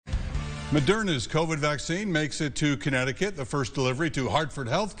Moderna's COVID vaccine makes it to Connecticut, the first delivery to Hartford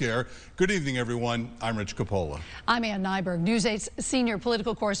HealthCare. Good evening, everyone. I'm Rich Coppola. I'm Ann Nyberg. News 8's senior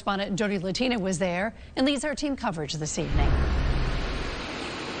political correspondent Jody Latina was there and leads our team coverage this evening.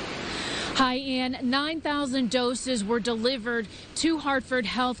 Hi, Ann. 9,000 doses were delivered to Hartford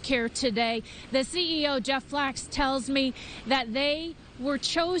HealthCare today. The CEO, Jeff Flaks, tells me that they were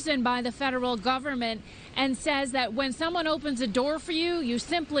chosen by the federal government and says that when someone opens a door for you, you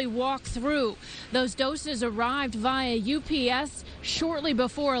simply walk through. Those doses arrived via UPS shortly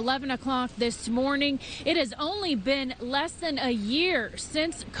before 11 o'clock this morning. It has only been less than a year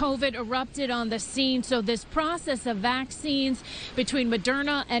since COVID erupted on the scene, so this process of vaccines between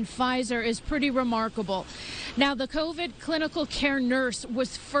Moderna and Pfizer is pretty remarkable. Now, the COVID clinical care nurse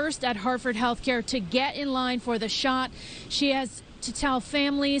was first at Hartford HealthCare to get in line for the shot. She has to tell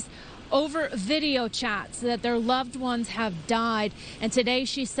families over video chats that their loved ones have died. And today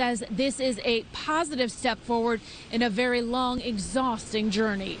she says this is a positive step forward in a very long, exhausting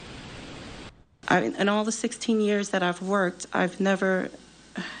journey. In all the 16 years that I've worked, I've never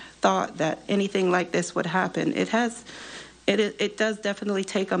thought that anything like this would happen. It does definitely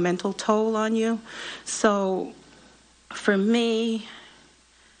take a mental toll on you. So for me,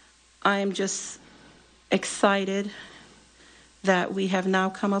 I am just excited that we have now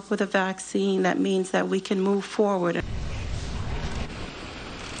come up with a vaccine that means that we can move forward.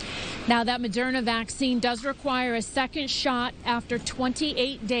 Now, that Moderna vaccine does require a second shot after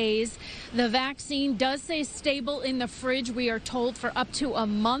 28 days. The vaccine does stay stable in the fridge, we are told, for up to a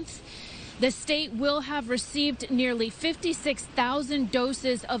month. The state will have received nearly 56,000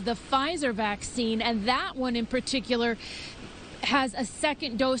 doses of the Pfizer vaccine, and that one in particular has a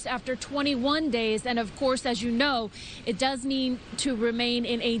second dose after 21 days. And of course, as you know, it does need to remain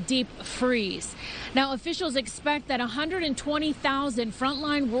in a deep freeze. Now, officials expect that 120,000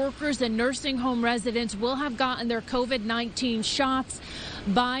 frontline workers and nursing home residents will have gotten their COVID-19 shots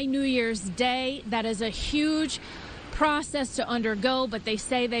by New Year's Day. That is a huge process to undergo, but they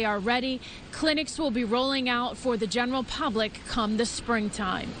say they are ready. Clinics will be rolling out for the general public come the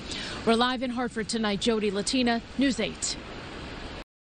springtime. We're live in Hartford tonight. Jody Latina, News 8.